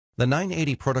The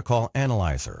 980 Protocol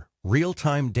Analyzer,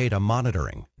 real-time data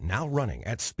monitoring, now running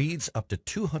at speeds up to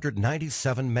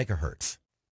 297 MHz.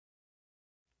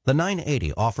 The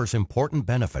 980 offers important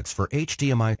benefits for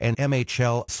HDMI and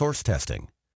MHL source testing.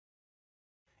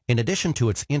 In addition to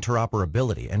its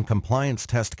interoperability and compliance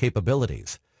test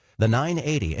capabilities, the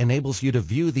 980 enables you to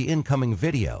view the incoming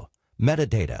video,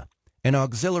 metadata, and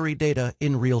auxiliary data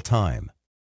in real time.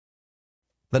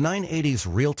 The 980's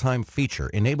real-time feature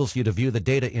enables you to view the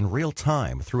data in real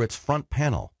time through its front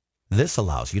panel. This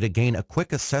allows you to gain a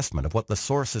quick assessment of what the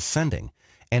source is sending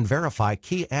and verify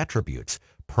key attributes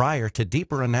prior to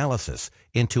deeper analysis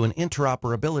into an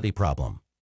interoperability problem.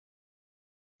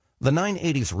 The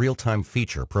 980's real-time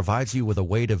feature provides you with a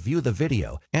way to view the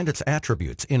video and its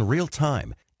attributes in real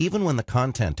time, even when the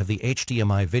content of the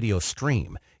HDMI video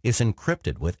stream is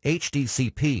encrypted with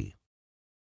HDCP.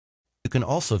 You can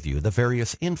also view the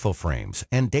various infoframes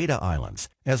and data islands,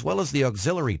 as well as the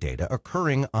auxiliary data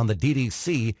occurring on the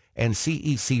DDC and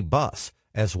CEC bus,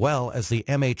 as well as the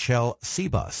MHL C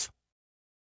bus.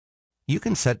 You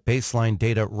can set baseline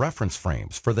data reference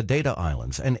frames for the data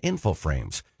islands and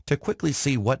infoframes to quickly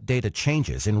see what data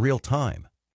changes in real time.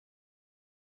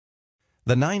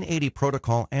 The 980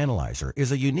 Protocol Analyzer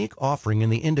is a unique offering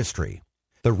in the industry.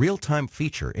 The real-time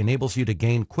feature enables you to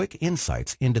gain quick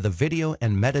insights into the video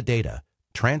and metadata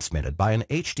transmitted by an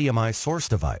HDMI source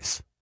device.